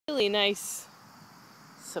really nice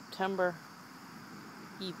September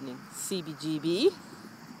evening. CBGB.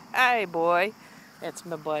 Hi, boy. That's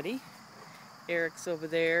my buddy. Eric's over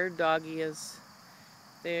there. Doggy is...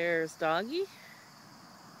 There's Doggy.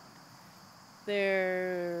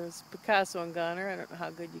 There's Picasso and Gunner. I don't know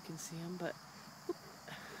how good you can see them, but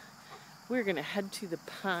we're going to head to the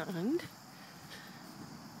pond.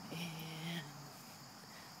 And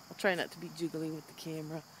I'll try not to be jiggly with the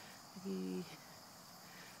camera.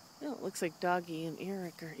 Well, it looks like Doggy and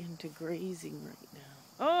Eric are into grazing right now.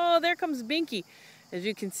 Oh, there comes Binky. As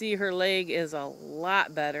you can see, her leg is a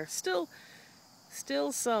lot better. Still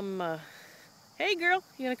some... Hey, girl,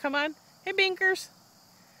 you gonna come on? Hey, Binkers.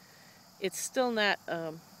 It's still not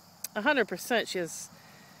 100%.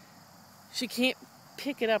 She can't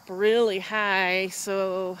pick it up really high,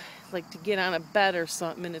 so like to get on a bed or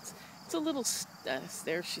something. And it's a little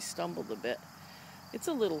there. She stumbled a bit. It's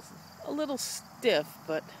a little stiff,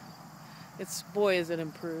 but boy, is it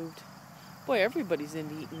improved. Boy, everybody's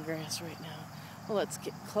into eating grass right now. Well, let's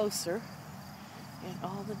get closer. And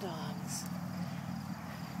all the dogs.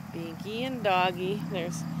 Binky and Doggy.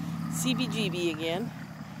 There's CBGB again.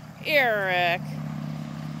 Eric.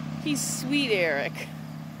 He's sweet, Eric.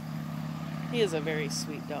 He is a very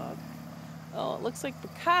sweet dog. Oh, it looks like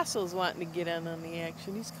Picasso's wanting to get in on the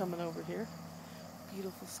action. He's coming over here.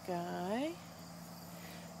 Beautiful sky.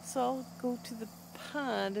 So I'll go to the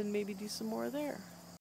pond and maybe do some more there.